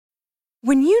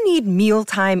When you need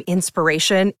mealtime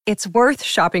inspiration, it's worth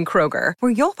shopping Kroger,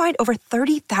 where you'll find over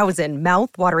 30,000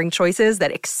 mouth-watering choices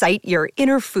that excite your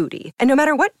inner foodie. And no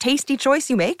matter what tasty choice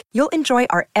you make, you'll enjoy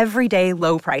our everyday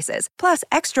low prices, plus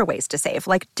extra ways to save,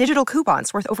 like digital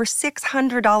coupons worth over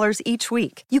 $600 each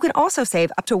week. You can also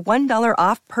save up to $1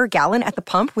 off per gallon at the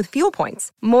pump with fuel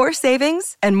points. More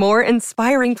savings and more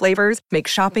inspiring flavors make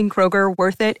shopping Kroger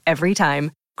worth it every time.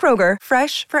 Kroger,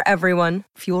 fresh for everyone.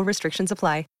 Fuel restrictions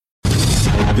apply.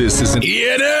 This is an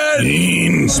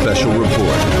ENN special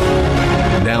report.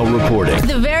 Now reporting.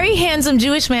 The very handsome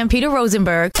Jewish man, Peter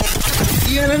Rosenberg.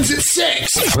 ENN's at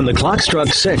 6. When the clock struck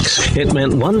 6, it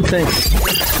meant one thing.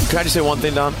 Can I just say one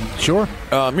thing, Don? Sure.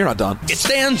 You're not Don. It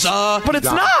stands but it's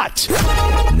not.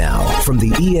 Now, from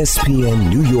the ESPN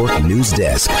New York news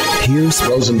desk, here's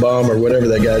Rosenbaum or whatever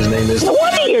that guy's name is. No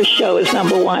wonder your show is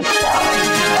number one.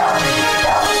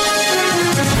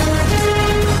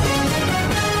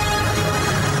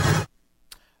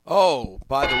 Oh,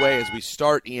 by the way, as we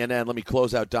start ENN, let me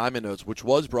close out Diamond Notes, which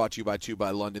was brought to you by 2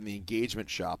 by London, the engagement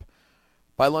shop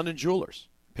by London Jewelers.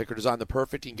 Pick or design the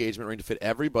perfect engagement ring to fit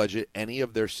every budget, any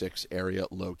of their 6 area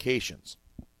locations.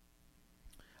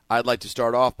 I'd like to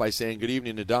start off by saying good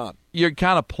evening to Don. You're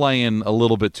kind of playing a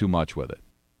little bit too much with it.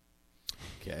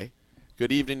 Okay.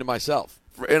 Good evening to myself.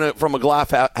 From a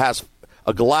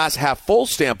glass half full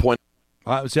standpoint.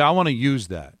 See, I want to use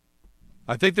that.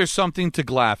 I think there's something to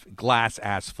glass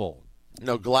ass full.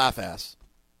 No, glass ass.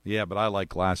 Yeah, but I like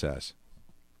glass ass.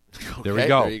 Okay, there we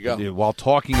go. There you go. While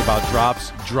talking about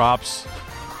drops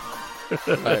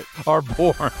right. are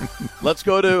born. Let's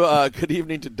go to good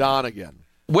evening to Don again.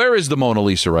 Where is the Mona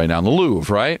Lisa right now? In the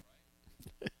Louvre, right?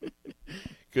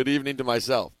 Good evening to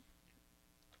myself.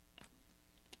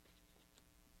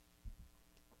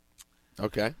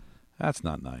 Okay. That's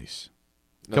not nice.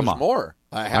 No, Come there's on. More.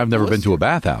 I've never been to a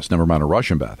bathhouse, never mind a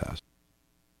Russian bathhouse.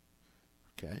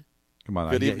 Okay. Come on.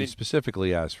 Good I evening.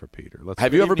 specifically asked for Peter.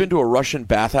 Have you ever been to a Russian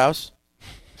bathhouse?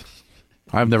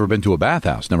 I've never been to a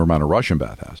bathhouse, never mind a Russian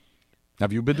bathhouse.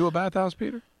 Have you been to a bathhouse,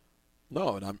 Peter?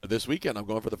 No, and this weekend I'm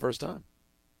going for the first time.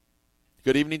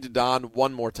 Good evening to Don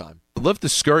one more time. Lift the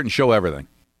skirt and show everything.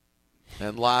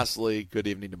 And lastly, good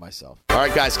evening to myself. All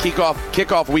right, guys,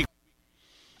 kickoff week.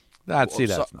 That's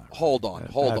not right. Hold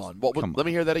on. Let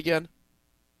me hear that again.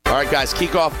 All right, guys,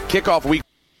 kickoff week.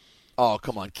 Oh,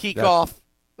 come on, kickoff.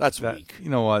 That's weak. You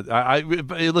know what?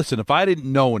 Listen, if I didn't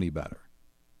know any better,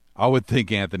 I would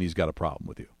think Anthony's got a problem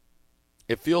with you.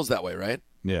 It feels that way, right?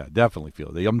 Yeah, definitely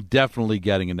feel it. I'm definitely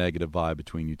getting a negative vibe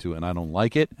between you two, and I don't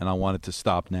like it, and I want it to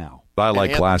stop now. But I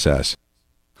like glass ass.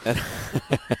 And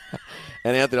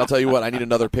Anthony, I'll tell you what, I need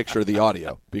another picture of the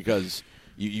audio because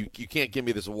you can't give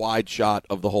me this wide shot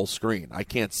of the whole screen. I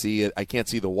can't see it. I can't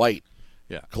see the white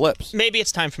clips. Maybe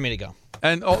it's time for me to go.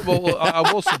 And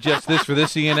I will suggest this for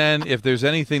this ENN. If there's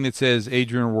anything that says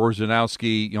Adrian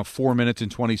Wojnarowski, 4 minutes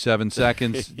and 27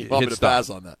 seconds, you want me to stop. pass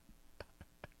on that?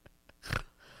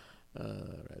 All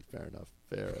right, fair enough.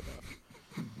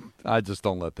 I just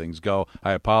don't let things go.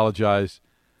 I apologize,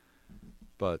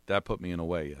 but that put me in a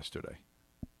way yesterday.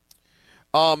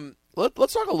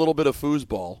 Let's talk a little bit of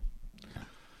foosball.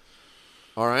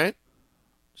 All right?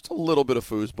 Just a little bit of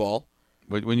foosball.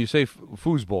 When you say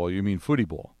foosball, you mean footy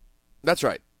ball. That's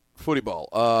right. Footy ball.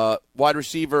 Wide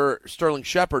receiver Sterling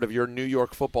Shepard of your New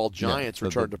York Football Giants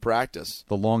returned to practice.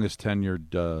 The longest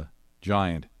tenured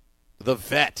Giant. The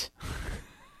vet.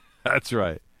 That's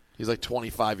right. He's like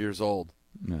 25 years old.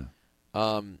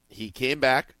 Yeah. He came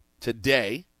back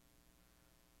today,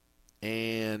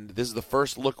 and this is the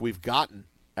first look we've gotten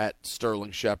at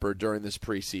Sterling Shepard during this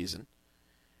preseason.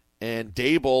 And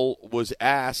Dable was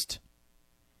asked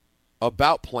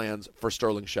about plans for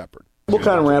Sterling Shepard. We'll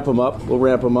kind of ramp him up. We'll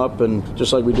ramp him up, and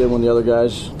just like we did when the other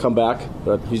guys come back.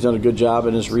 But he's done a good job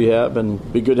in his rehab, and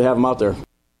it'd be good to have him out there.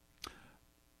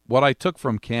 What I took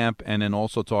from camp, and then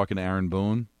also talking to Aaron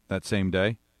Boone that same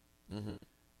day,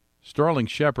 Sterling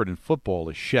Shepard in football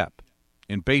is Shep.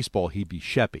 In baseball, he'd be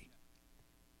Sheppy.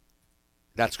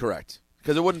 That's correct.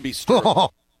 Because it wouldn't be Sterling.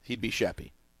 He'd be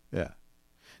Sheppy. Yeah.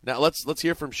 Now let's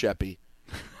hear from Sheppy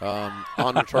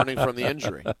on returning from the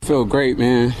injury. I feel great,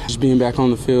 man. Just being back on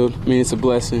the field, I mean, it's a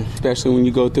blessing, especially when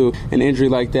you go through an injury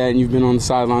like that and you've been on the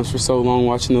sidelines for so long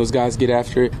watching those guys get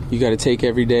after it. You got to take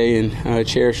every day and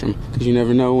cherish them because you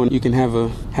never know when you can have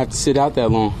to sit out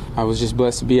that long. I was just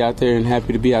blessed to be out there and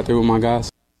happy to be out there with my guys.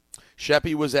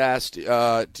 Sheppy was asked,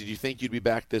 did you think you'd be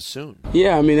back this soon?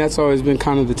 Yeah, I mean, that's always been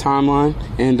kind of the timeline.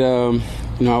 And,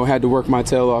 I had to work my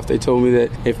tail off. They told me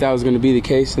that if that was going to be the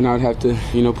case, then I'd have to,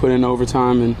 put in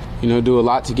overtime and, do a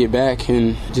lot to get back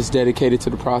and just dedicate it to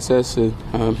the process. And,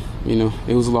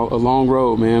 it was a long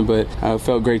road, man, but it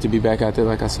felt great to be back out there,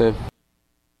 like I said.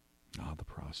 Oh, the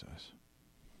process.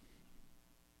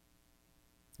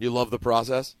 You love the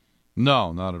process?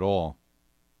 No, not at all.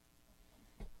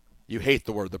 You hate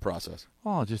the word "the process."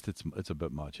 Oh, just it's a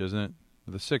bit much, isn't it?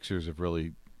 The Sixers have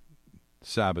really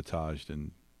sabotaged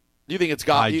and. You think it's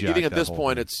you think at this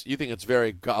point it's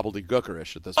very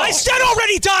gobbledygookerish at this point. I said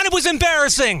already, Don, it was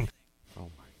embarrassing. Oh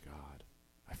my God,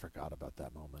 I forgot about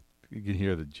that moment. You can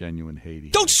hear the genuine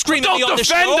hate. Don't scream at me on the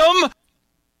show. Don't defend them.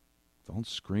 Don't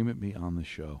scream at me on the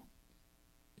show.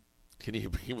 Can you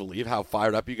believe how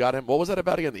fired up you got him? What was that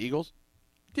about again? The Eagles?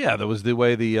 Yeah, that was the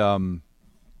way the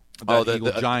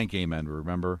Eagle-Giant game ended,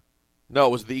 remember? No,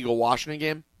 it was the Eagle-Washington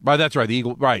game? Right, that's right, the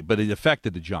Eagle. Right, but it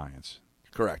affected the Giants.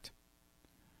 Correct.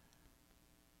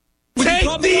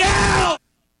 Take the L!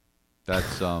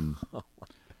 That's,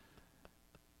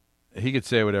 he could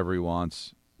say whatever he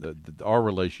wants. Our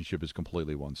relationship is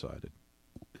completely one-sided.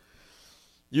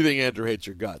 You think Andrew hates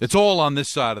your guts? It's all on this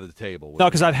side of the table. No,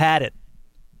 because I've had it.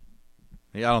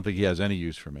 I don't think he has any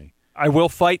use for me. I will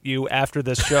fight you after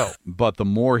this show. But the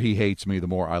more he hates me, the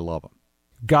more I love him.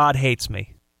 God hates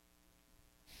me.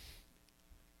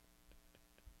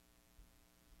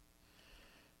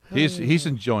 He's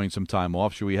enjoying some time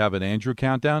off. Should we have an Andrew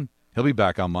countdown? He'll be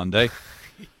back on Monday.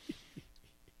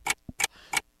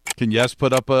 Can Yes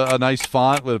put up a nice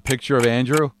font with a picture of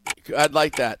Andrew? I'd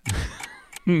like that.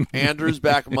 Andrew's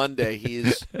back Monday.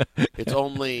 It's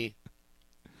only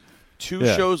 2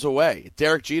 shows away.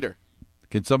 Derek Jeter.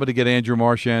 Can somebody get Andrew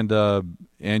Marchand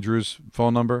Andrew's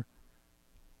phone number?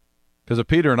 Because if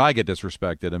Peter and I get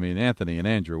disrespected, I mean, Anthony and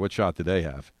Andrew, what shot do they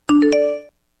have?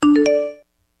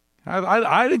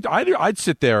 I'd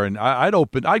sit there and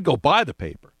I'd go buy the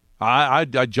paper.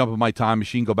 I'd jump in my time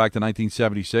machine, go back to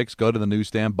 1976, go to the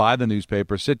newsstand, buy the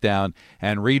newspaper, sit down,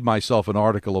 and read myself an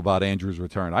article about Andrew's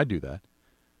return. I'd do that.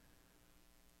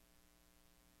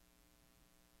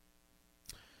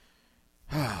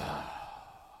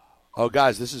 Oh,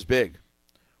 guys, this is big.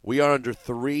 We are under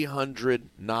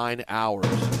 309 hours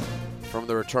from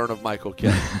the return of Michael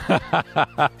Kidd.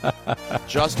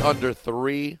 Just under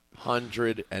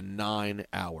 309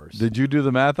 hours. Did you do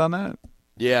the math on that?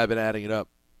 Yeah, I've been adding it up.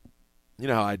 You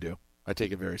know how I do. I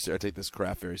take this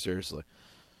craft very seriously.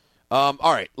 All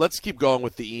right, let's keep going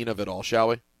with the Ian of it all, shall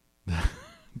we?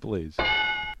 Please.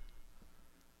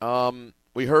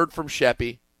 We heard from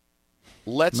Sheppy.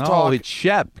 Let's talk. No, it's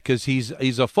Shep because he's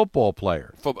a football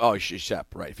player. Shep,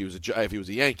 right? If he was a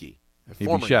Yankee, he'd be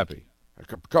Sheppy,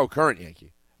 current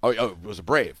Yankee. Oh, it was a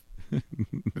Brave,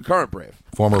 current Brave,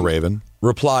 former Raven,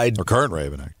 replied or current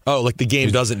Raven. Oh, like the game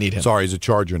doesn't need him. Sorry, he's a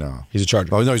Charger now. He's a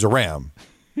Charger. Oh no, he's a Ram.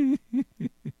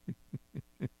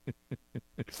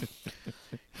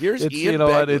 Here's Ian Begley.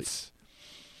 What? It's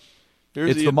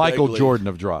Ian the Michael Begley. Jordan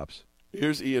of drops.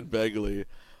 Here's Ian Begley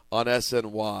on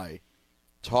SNY.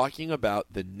 Talking about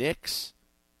the Knicks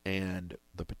and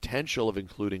the potential of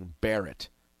including Barrett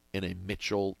in a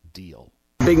Mitchell deal.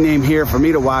 Big name here for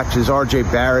me to watch is R.J.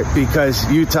 Barrett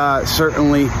because Utah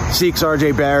certainly seeks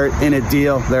R.J. Barrett in a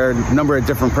deal. There are a number of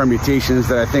different permutations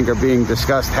that I think are being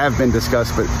discussed, have been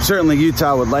discussed, but certainly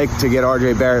Utah would like to get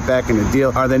R.J. Barrett back in a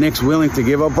deal. Are the Knicks willing to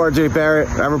give up R.J. Barrett?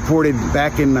 I reported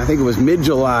back in, I think it was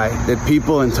mid-July, that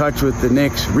people in touch with the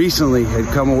Knicks recently had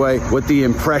come away with the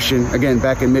impression, again,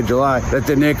 back in mid-July, that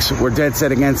the Knicks were dead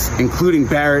set against including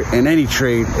Barrett in any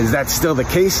trade. Is that still the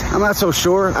case? I'm not so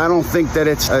sure. I don't think that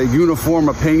it's a uniform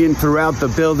opinion throughout the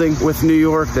building with New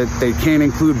York that they can't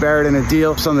include Barrett in a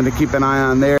deal. Something to keep an eye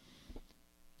on there.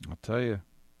 I'll tell you.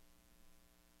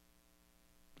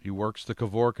 He works the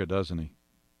Kavorka, doesn't he?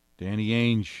 Danny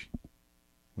Ainge,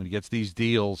 when he gets these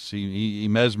deals, he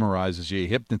mesmerizes you, he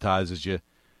hypnotizes you.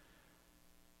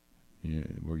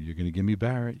 You're going to give me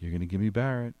Barrett. You're going to give me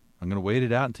Barrett. I'm going to wait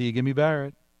it out until you give me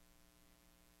Barrett.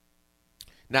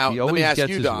 Now, he let me ask gets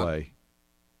you, his Don. way.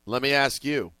 Let me ask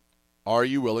you. Are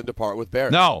you willing to part with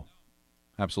Barrett? No,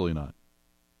 absolutely not.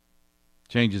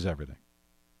 Changes everything.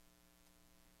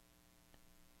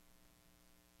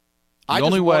 How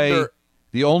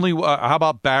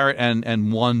about Barrett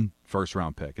and 1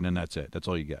 first-round pick, and then that's it. That's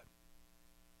all you get.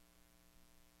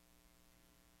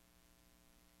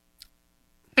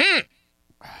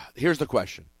 Here's the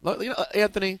question.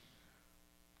 Anthony.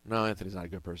 No, Anthony's not a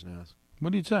good person to ask.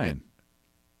 What are you saying?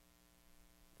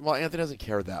 Well, Anthony doesn't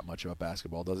care that much about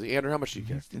basketball, does he? Andrew, how much do you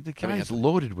care? The guy's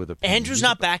loaded with opinions. Andrew's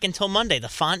not back until Monday. The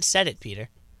font said it, Peter.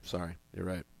 Sorry. You're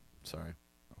right. Sorry.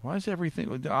 Why is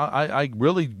everything – I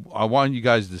want you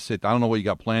guys to sit – I don't know what you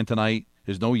got planned tonight.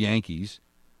 There's no Yankees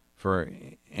for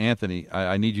Anthony.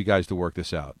 I need you guys to work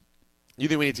this out. You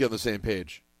think we need to get on the same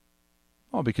page?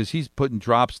 Oh, because he's putting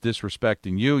drops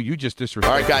disrespecting you. You just disrespect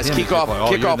him. All right, guys, kick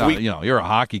off week. You're a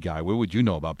hockey guy. What would you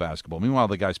know about basketball? Meanwhile,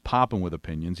 the guy's popping with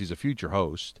opinions. He's a future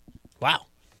host. Wow.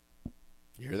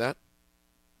 You hear that?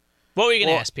 What were you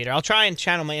going to ask, Peter? I'll try and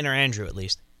channel my inner Andrew at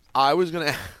least. I was going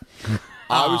to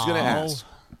ask,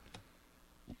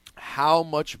 how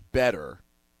much better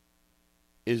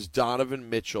is Donovan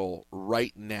Mitchell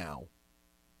right now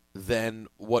than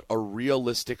what a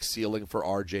realistic ceiling for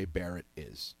R.J. Barrett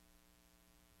is?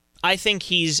 I think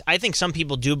some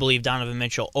people do believe Donovan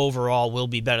Mitchell overall will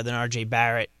be better than R.J.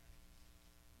 Barrett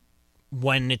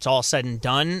when it's all said and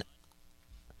done.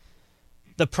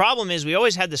 The problem is we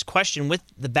always had this question with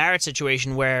the Barrett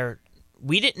situation where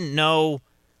we didn't know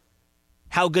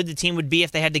how good the team would be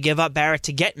if they had to give up Barrett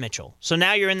to get Mitchell. So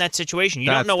now you're in that situation.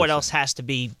 You don't know what else has to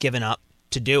be given up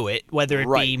to do it, whether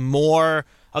it be more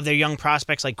of their young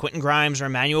prospects like Quentin Grimes or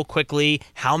Emmanuel Quickley.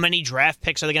 How many draft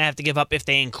picks are they going to have to give up if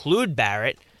they include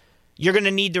Barrett? You're going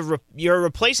to need to you're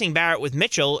replacing Barrett with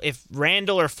Mitchell. If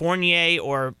Randall or Fournier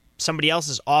or somebody else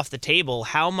is off the table,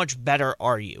 how much better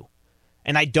are you?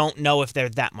 And I don't know if they're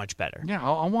that much better. Yeah,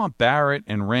 I want Barrett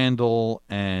and Randall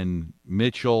and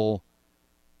Mitchell.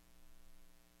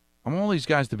 I want all these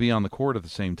guys to be on the court at the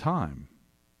same time.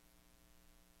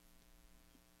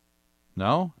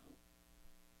 No?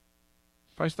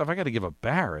 If I got to give up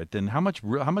Barrett, then how much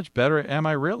better am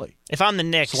I really? If I'm the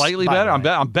Knicks, slightly better.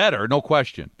 I'm better, no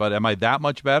question. But am I that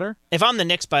much better? If I'm the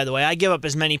Knicks, by the way, I give up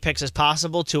as many picks as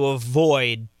possible to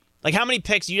avoid. Like, how many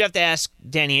picks? You'd have to ask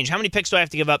Danny Ainge, how many picks do I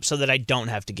have to give up so that I don't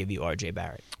have to give you R.J.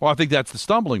 Barrett? Well, I think that's the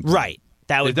stumbling point. Right.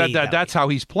 That's how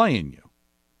he's playing you.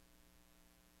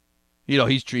 You know,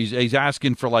 he's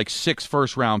asking for like 6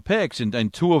 first-round picks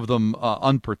and 2 of them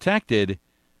unprotected.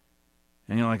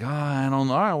 And you're like, I don't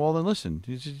know. All right, well, then listen.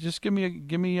 Just give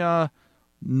me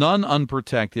none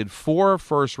unprotected, 4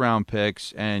 first-round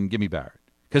picks, and give me Barrett.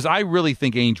 Because I really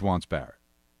think Ainge wants Barrett.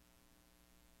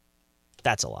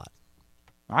 That's a lot.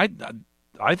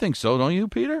 I think so, don't you,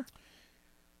 Peter?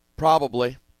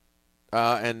 Probably.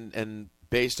 And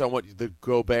based on what the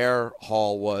Gobert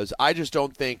haul was, I just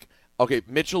don't think, okay,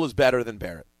 Mitchell is better than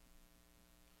Barrett.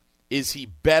 Is he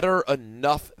better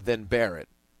enough than Barrett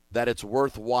that it's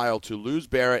worthwhile to lose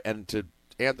Barrett and, to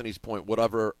Anthony's point,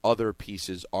 whatever other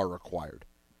pieces are required?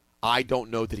 I don't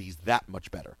know that he's that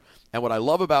much better. And what I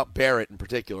love about Barrett in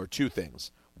particular, 2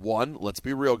 things. One, let's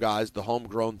be real, guys, the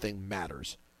homegrown thing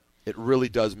matters. It really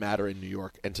does matter in New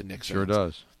York and to Knicks fans. Sure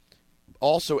does.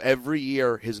 Also, every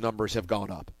year his numbers have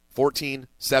gone up. 14,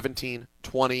 17,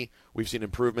 20. We've seen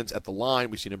improvements at the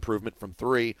line. We've seen improvement from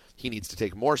 3. He needs to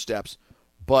take more steps.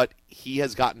 But he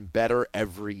has gotten better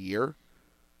every year.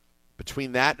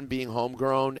 Between that and being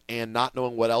homegrown and not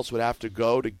knowing what else would have to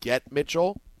go to get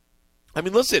Mitchell. I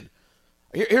mean, listen,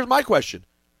 here's my question.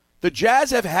 The Jazz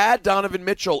have had Donovan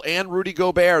Mitchell and Rudy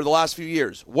Gobert the last few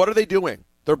years. What are they doing?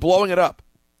 They're blowing it up.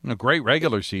 Great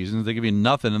regular seasons. They give you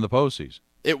nothing in the postseason.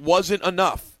 It wasn't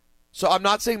enough. So I'm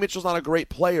not saying Mitchell's not a great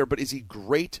player, but is he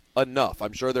great enough?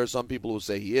 I'm sure there are some people who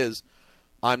say he is.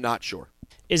 I'm not sure.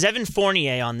 Is Evan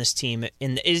Fournier on this team?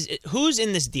 Who's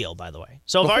in this deal, by the way?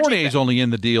 So Fournier's only in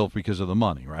the deal because of the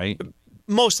money, right?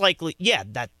 Most likely, yeah,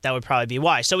 that would probably be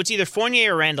why. So it's either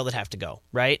Fournier or Randall that have to go,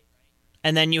 right?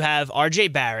 And then you have R.J.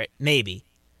 Barrett, maybe.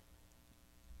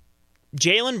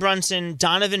 Jalen Brunson,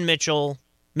 Donovan Mitchell,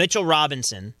 Mitchell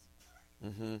Robinson.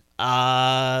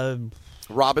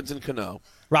 Robinson Cano,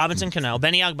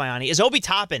 Benny Agbayani. Is Obi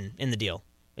Toppin in the deal?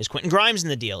 Is Quentin Grimes in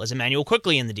the deal? Is Emmanuel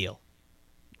Quickley in the deal?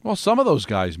 Well, some of those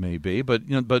guys may be, but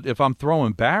if I'm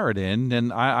throwing Barrett in,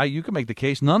 then you can make the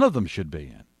case none of them should be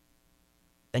in.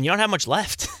 Then you don't have much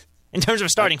left in terms of a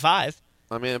starting 5.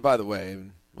 I mean, by the way,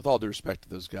 with all due respect to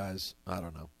those guys, I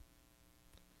don't know.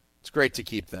 It's great to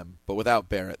keep them, but without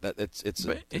Barrett, it's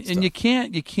and you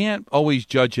can't always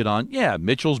judge it on. Yeah,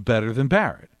 Mitchell's better than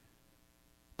Barrett,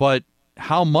 but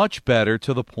how much better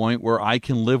to the point where I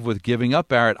can live with giving up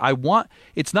Barrett?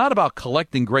 It's not about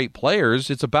collecting great players.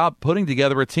 It's about putting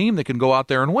together a team that can go out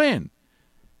there and win.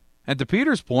 And to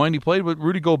Peter's point, he played with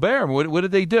Rudy Gobert. What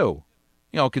did they do?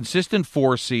 Consistent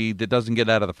 4 seed that doesn't get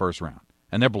out of the first round,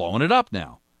 and they're blowing it up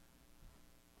now.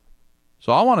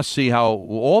 So I want to see how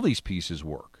all these pieces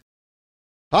work.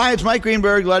 Hi, it's Mike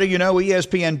Greenberg letting you know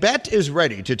ESPN Bet is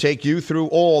ready to take you through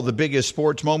all the biggest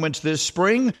sports moments this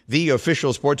spring. The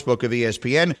official sportsbook of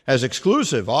ESPN has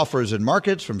exclusive offers and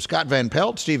markets from Scott Van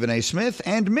Pelt, Stephen A. Smith,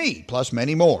 and me, plus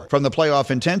many more. From the playoff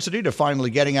intensity to finally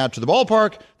getting out to the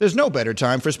ballpark, there's no better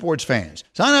time for sports fans.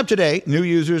 Sign up today. New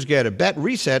users get a bet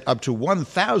reset up to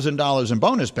 $1,000 in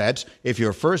bonus bets if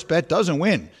your first bet doesn't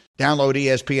win. Download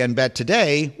ESPN Bet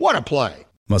today. What a play.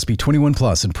 Must be 21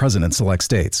 plus and present in select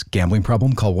states. Gambling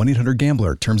problem? Call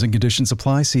 1-800-GAMBLER. Terms and conditions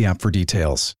apply. See app for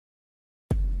details.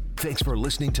 Thanks for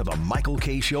listening to the Michael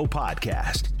Kay Show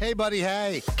podcast. Hey, buddy,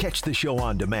 hey. Catch the show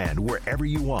on demand wherever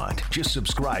you want. Just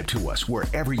subscribe to us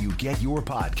wherever you get your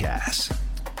podcasts.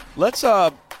 Let's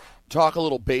talk a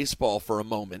little baseball for a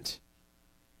moment.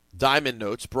 Diamond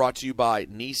Notes brought to you by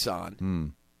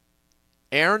Nissan.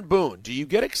 Aaron Boone, do you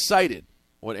get excited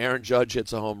when Aaron Judge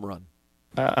hits a home run?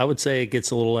 I would say it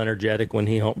gets a little energetic when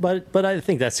he home, but I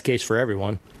think that's the case for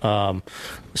everyone.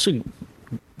 It's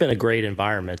been a great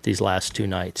environment these last two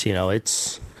nights.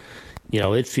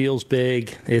 It feels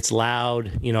big. It's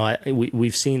loud.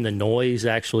 We've seen the noise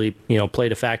actually,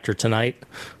 played a factor tonight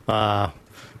on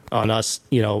us.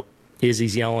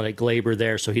 Izzy's yelling at Glaber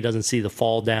there, so he doesn't see the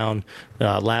fall down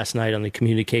last night on the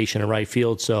communication in right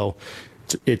field. So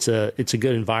it's a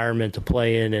good environment to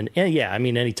play in, and yeah, I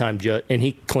mean, anytime and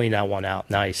he cleaned that one out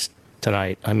nice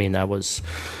tonight. I mean, that was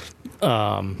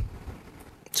so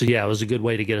yeah, it was a good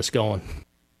way to get us going.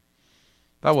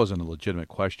 That wasn't a legitimate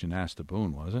question asked to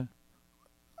Boone, was it?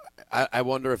 I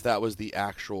wonder if that was the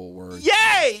actual word.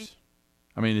 Yay!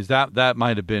 I mean, that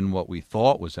might have been what we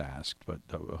thought was asked, but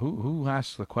who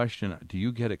asked the question? Do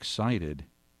you get excited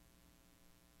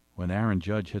when Aaron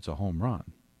Judge hits a home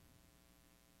run?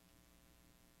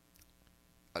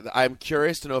 I'm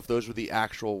curious to know if those were the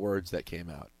actual words that came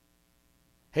out.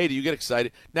 Hey, do you get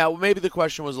excited? Now, maybe the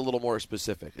question was a little more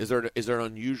specific. Is there an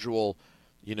unusual,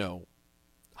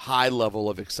 high level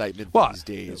of excitement these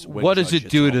days? What does it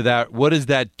do to that? What does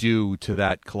that do to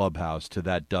that clubhouse, to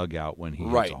that dugout when he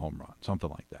hits a home run? Something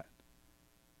like that.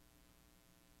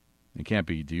 It can't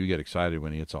be, do you get excited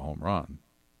when he hits a home run?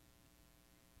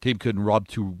 Team couldn't rub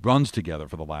 2 runs together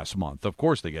for the last month. Of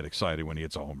course they get excited when he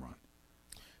hits a home run.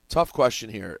 Tough question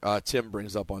here. Tim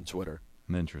brings up on Twitter.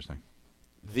 Interesting.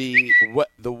 The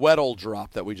Weddle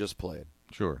drop that we just played.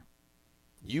 Sure.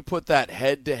 You put that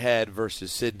head-to-head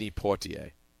versus Sidney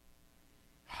Poitier.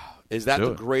 Is that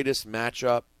the greatest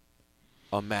matchup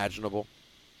imaginable?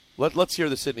 Let's hear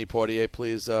the Sidney Poitier,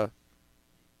 please,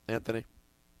 Anthony.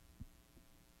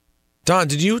 Don,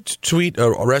 did you tweet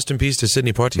rest in peace to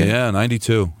Sidney Poitier? Yeah,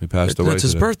 92. He passed away. That's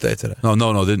his birthday today.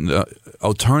 No,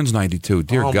 didn't. Turns 92.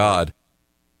 Dear God.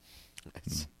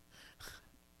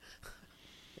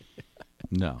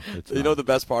 No, you know the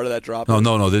best part of that drop?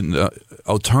 No, didn't.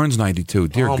 Turns 92.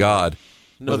 Dear God.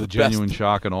 No, the genuine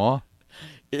shock and awe.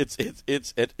 It's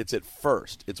at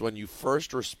first. It's when you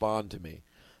first respond to me,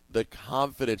 the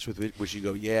confidence with which you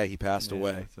go, yeah, he passed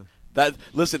away.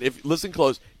 Listen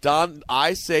close, Don.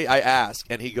 I ask,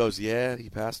 and he goes, yeah, he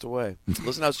passed away.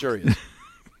 Listen how serious.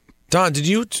 Don, did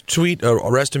you tweet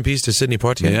rest in peace to Sidney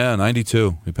Poitier? Yeah,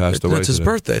 92. He passed away. That's his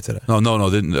birthday today. No,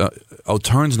 didn't.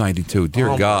 Turns 92.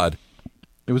 Dear God.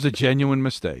 It was a genuine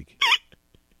mistake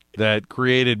that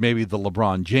created maybe the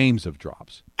LeBron James of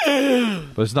drops.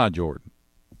 But it's not Jordan.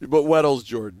 But Weddle's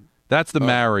Jordan. That's the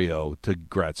Mario to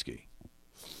Gretzky.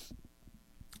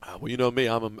 Well, you know me.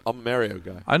 I'm a Mario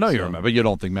guy. I know you remember. You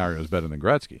don't think Mario's better than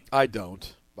Gretzky. I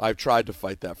don't. I've tried to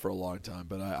fight that for a long time,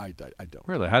 but I don't.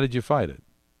 Really? How did you fight it?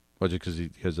 Was it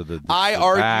because of the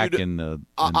argued, back and the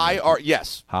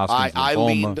yes.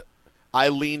 Hoskins I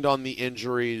leaned on the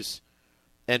injuries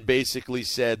and basically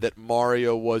said that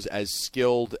Mario was as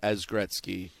skilled as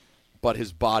Gretzky, but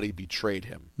his body betrayed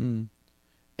him. And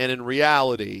in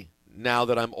reality, now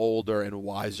that I'm older and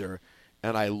wiser,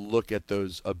 and I look at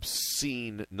those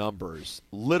obscene numbers,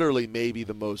 literally maybe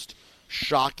the most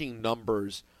shocking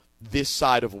numbers this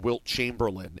side of Wilt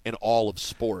Chamberlain in all of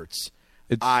sports,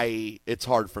 it's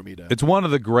hard for me to. It's one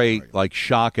of the great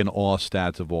shock and awe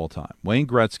stats of all time. Wayne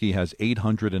Gretzky has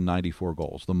 894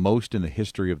 goals, the most in the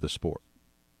history of the sport.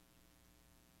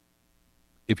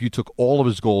 If you took all of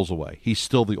his goals away, he's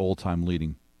still the all-time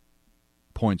leading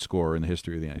point scorer in the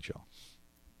history of the NHL.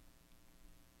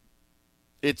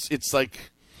 It's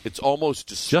almost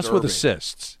disturbing. Just with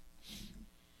assists.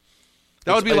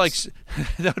 That would be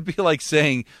like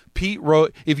saying Pete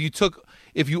Rose.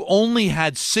 If you only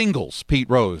had singles, Pete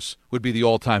Rose would be the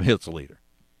all-time hits leader.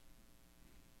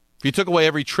 If you took away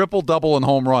every triple, double, and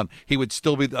home run, he would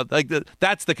still be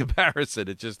that's the comparison.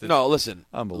 It's listen,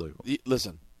 unbelievable.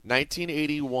 Listen,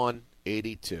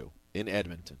 1981-82 in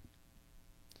Edmonton.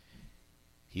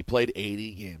 He played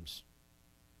 80 games.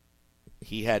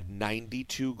 He had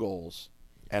 92 goals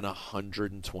and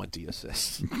 120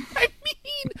 assists. I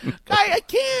mean, guy,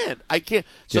 I can't.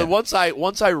 So once I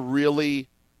really,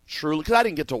 truly, because I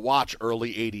didn't get to watch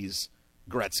early 80s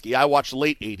Gretzky. I watched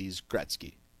late 80s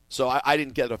Gretzky. So I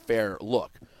didn't get a fair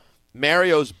look.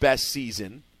 Mario's best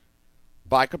season,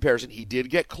 by comparison, he did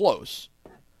get close.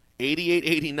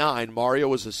 88-89, Mario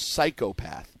was a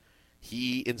psychopath.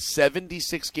 In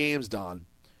 76 games, Don,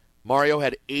 Mario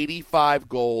had 85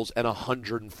 goals and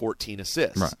 114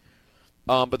 assists. Right.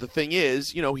 But the thing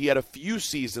is, he had a few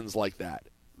seasons like that.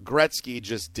 Gretzky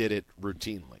just did it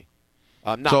routinely.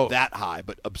 Not that high,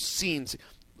 but obscene.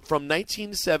 From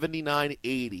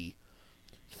 1979-80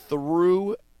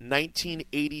 through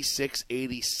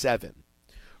 1986-87,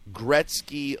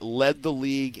 Gretzky led the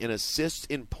league in assists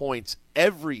in points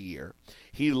every year.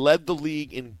 He led the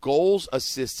league in goals,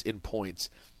 assists, in points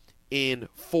in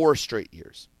 4 straight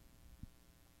years.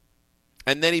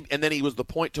 And then he was the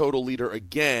point total leader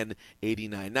again,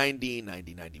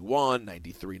 89-90, 90-91,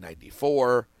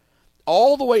 93-94,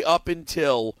 all the way up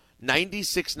until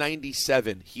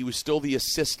 96-97. He was still the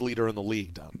assist leader in the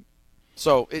league, Don.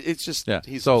 So it's just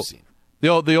he's obscene.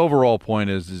 The overall point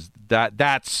is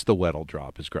that's the Weddle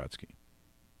drop is Gretzky.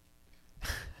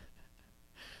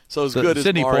 So as good as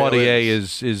Sidney Mario Poitier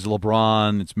is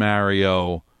LeBron, it's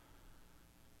Mario.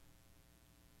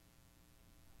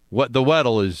 What the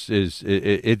Weddle is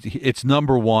it's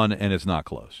number one and it's not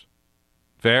close.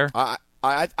 Fair? I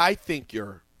think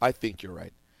you're right.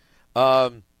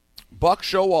 Buck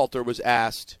Showalter was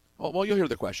asked. Oh, well, you'll hear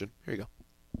the question. Here you go.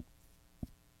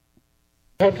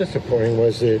 How disappointing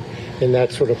was it in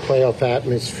that sort of playoff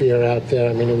atmosphere out there?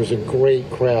 I mean, it was a great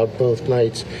crowd both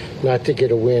nights, not to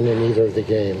get a win in either of the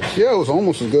games. Yeah, it was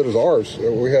almost as good as ours.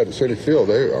 We had at Citi Field.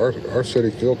 Our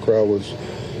Citi Field crowd was,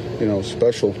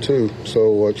 special too.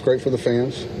 So it's great for the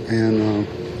fans, and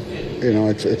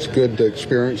it's good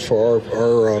experience for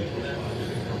our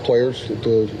players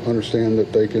to understand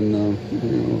that they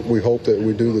can. We hope that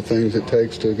we do the things it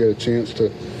takes to get a chance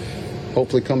to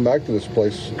hopefully come back to this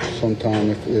place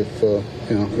sometime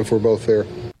if we're both there.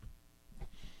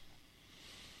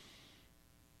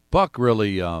 Buck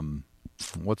really,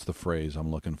 what's the phrase I'm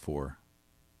looking for?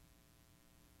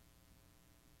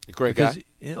 Great guy.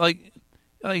 Like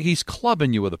he's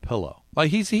clubbing you with a pillow.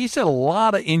 Like he said a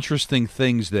lot of interesting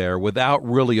things there without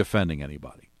really offending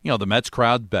anybody. The Mets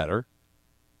crowd better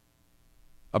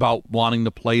about wanting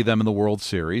to play them in the World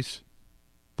Series.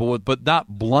 But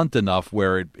not blunt enough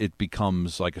where it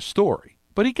becomes like a story.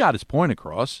 But he got his point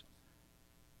across.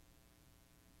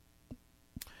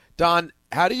 Don,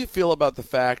 how do you feel about the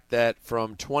fact that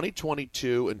from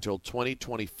 2022 until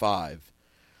 2025,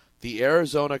 the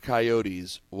Arizona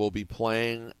Coyotes will be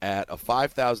playing at a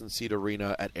 5,000-seat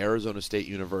arena at Arizona State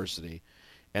University,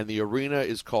 and the arena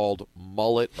is called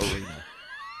Mullet Arena?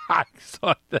 I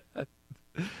saw that.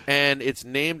 And it's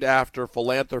named after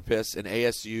philanthropists and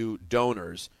ASU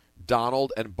donors,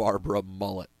 Donald and Barbara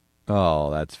Mullet. Oh,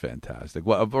 that's fantastic.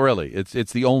 Well, really,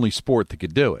 it's the only sport that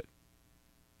could do it.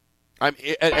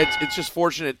 It's just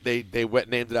fortunate they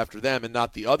named it after them and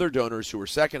not the other donors who were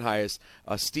second highest,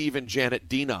 Steve and Janet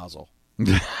D. Nozzle.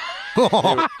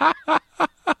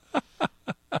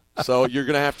 So you're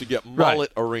going to have to get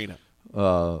Mullet Arena.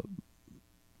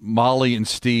 Molly and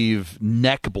Steve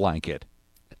neck blanket.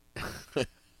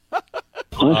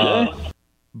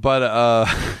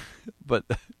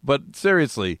 But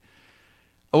seriously,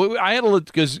 I had to look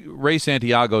because Ray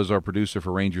Santiago is our producer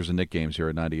for Rangers and Knicks games here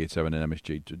at 98.7 and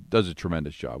MSG. Does a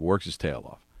tremendous job, works his tail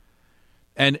off,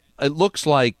 and it looks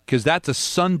like because that's a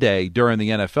Sunday during the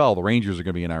NFL, the Rangers are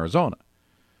going to be in Arizona,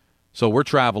 so we're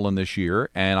traveling this year,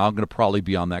 and I'm going to probably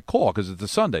be on that call because it's a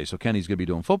Sunday, so Kenny's going to be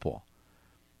doing football,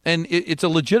 and it's a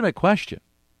legitimate question.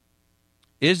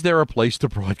 Is there a place to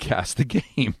broadcast the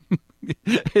game?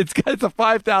 It's a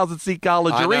 5,000-seat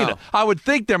college arena. I would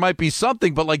think there might be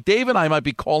something, but like Dave and I might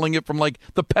be calling it from like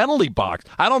the penalty box.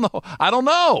 I don't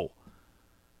know.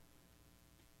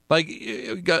 Like,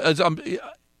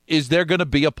 is there going to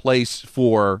be a place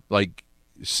for like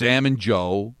Sam and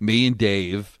Joe, me and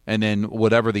Dave, and then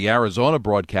whatever the Arizona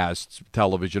broadcasts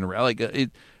television? Like,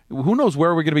 who knows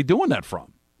where we're going to be doing that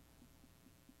from?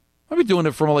 I'll be doing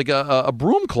it from like a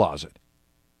broom closet.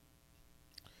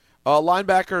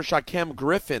 Linebacker Shaquem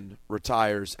Griffin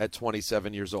retires at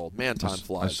 27 years old. Man, time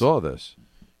flies. I saw this.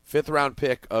 5th-round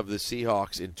pick of the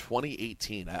Seahawks in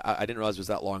 2018. I didn't realize it was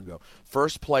that long ago.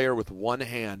 First player with one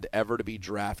hand ever to be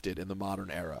drafted in the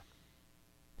modern era.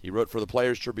 He wrote for the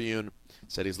Players Tribune,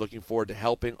 said he's looking forward to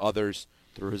helping others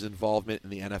through his involvement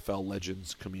in the NFL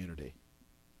Legends community.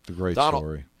 It's a great Donald,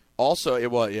 story. Also, it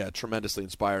was tremendously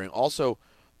inspiring. Also,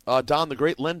 Don, the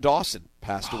great Len Dawson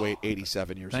passed away at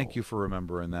 87 years old. Thank you for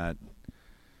remembering that.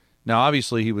 Now,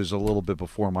 obviously, he was a little bit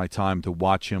before my time to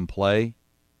watch him play,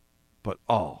 but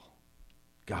oh,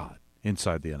 God,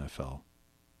 inside the NFL,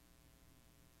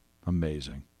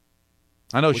 amazing.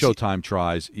 I know Showtime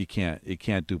tries. It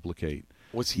can't duplicate.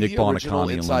 Was he Nick the original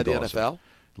Buoniconti inside the and Len Dawson. NFL?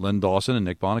 Len Dawson and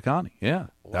Nick Buoniconti. Yeah,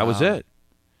 that was Wow. it.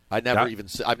 I've never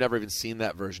even seen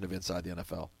that version of Inside the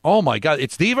NFL. Oh my God,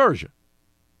 it's the version.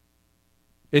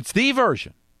 It's the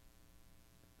version.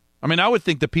 I mean, I would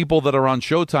think the people that are on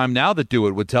Showtime now that do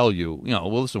it would tell you,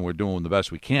 well, listen, we're doing the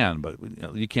best we can, but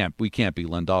we can't be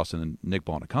Len Dawson and Nick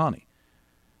Buoniconti.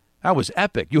 That was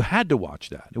epic. You had to watch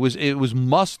that. It was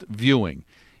must viewing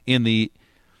in the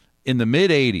mid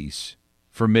 '80s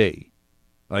for me.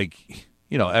 Like,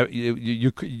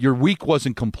 your week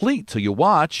wasn't complete till you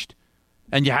watched,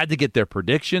 and you had to get their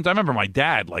predictions. I remember my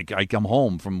dad, like, I come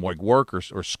home from like work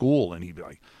or school, and he'd be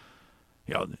like,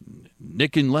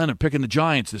 Nick and Len are picking the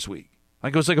Giants this week.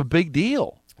 Like, it was like a big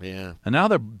deal. Yeah. And now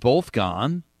they're both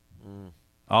gone.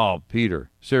 Oh, Peter,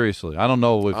 seriously, I don't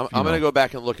know if I'm going to go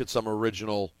back and look at some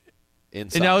original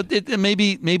Inside. Now,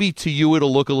 maybe to you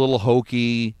it'll look a little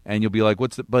hokey, and you'll be like,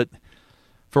 "What's the?" But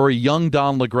for a young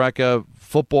Don LaGreca,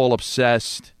 football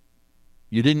obsessed,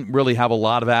 you didn't really have a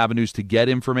lot of avenues to get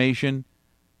information.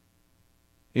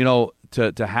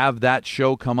 To have that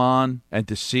show come on and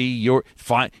to see your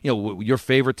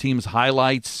favorite team's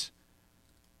highlights,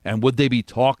 and would they be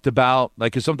talked about?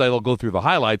 Like, because sometimes they'll go through the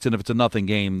highlights, and if it's a nothing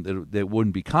game, it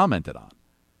wouldn't be commented on.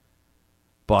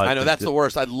 But I know that's the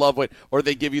worst. I love or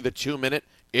they give you the 2-minute.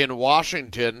 In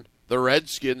Washington, the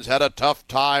Redskins had a tough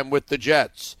time with the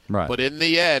Jets, right. But in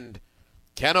the end,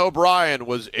 Ken O'Brien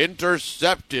was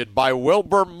intercepted by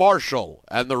Wilbur Marshall,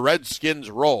 and the Redskins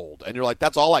rolled. And you're like,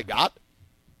 that's all I got?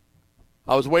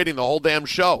 I was waiting the whole damn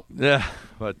show. Yeah,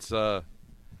 but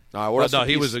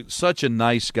he was such a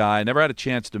nice guy. I never had a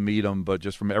chance to meet him, but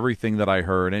just from everything that I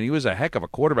heard, and he was a heck of a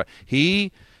quarterback.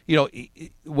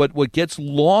 What gets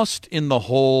lost in the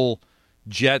whole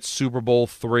Jets Super Bowl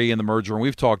III and the merger, and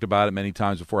we've talked about it many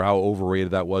times before, how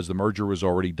overrated that was. The merger was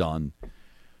already done.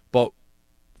 But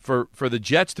for the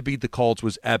Jets to beat the Colts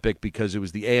was epic because it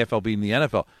was the AFL beating the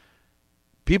NFL.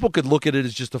 People could look at it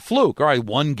as just a fluke. All right,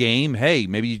 one game, hey,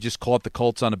 maybe you just caught the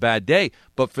Colts on a bad day.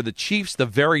 But for the Chiefs the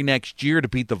very next year to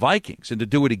beat the Vikings and to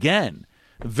do it again,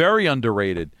 very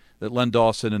underrated that Len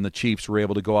Dawson and the Chiefs were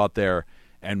able to go out there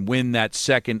and win that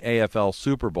second AFL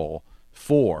Super Bowl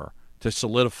to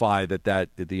solidify that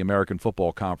the American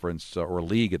Football Conference or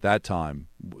league at that time,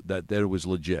 that it was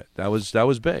legit. That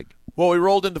was big. Well, we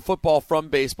rolled into football from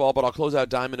baseball, but I'll close out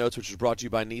Diamond Notes, which is brought to you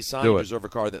by Nissan. You deserve a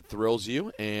car that thrills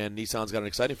you, and Nissan's got an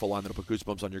exciting full line that'll put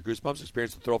goosebumps on your goosebumps.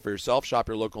 Experience the thrill for yourself. Shop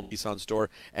your local Nissan store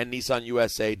and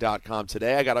NissanUSA.com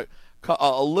today. I got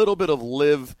a little bit of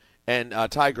Liv and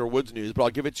Tiger Woods news, but I'll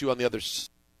give it to you on the other side.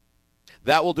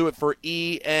 That will do it for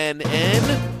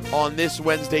ENN on this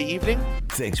Wednesday evening.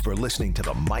 Thanks for listening to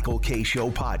the Michael K. Show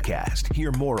podcast.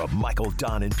 Hear more of Michael,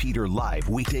 Don, and Peter live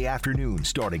weekday afternoon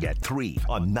starting at 3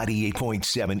 on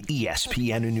 98.7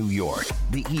 ESPN in New York,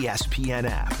 the ESPN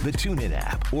app, the TuneIn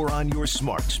app, or on your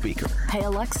smart speaker. Hey,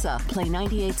 Alexa, play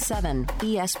 98.7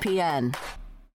 ESPN.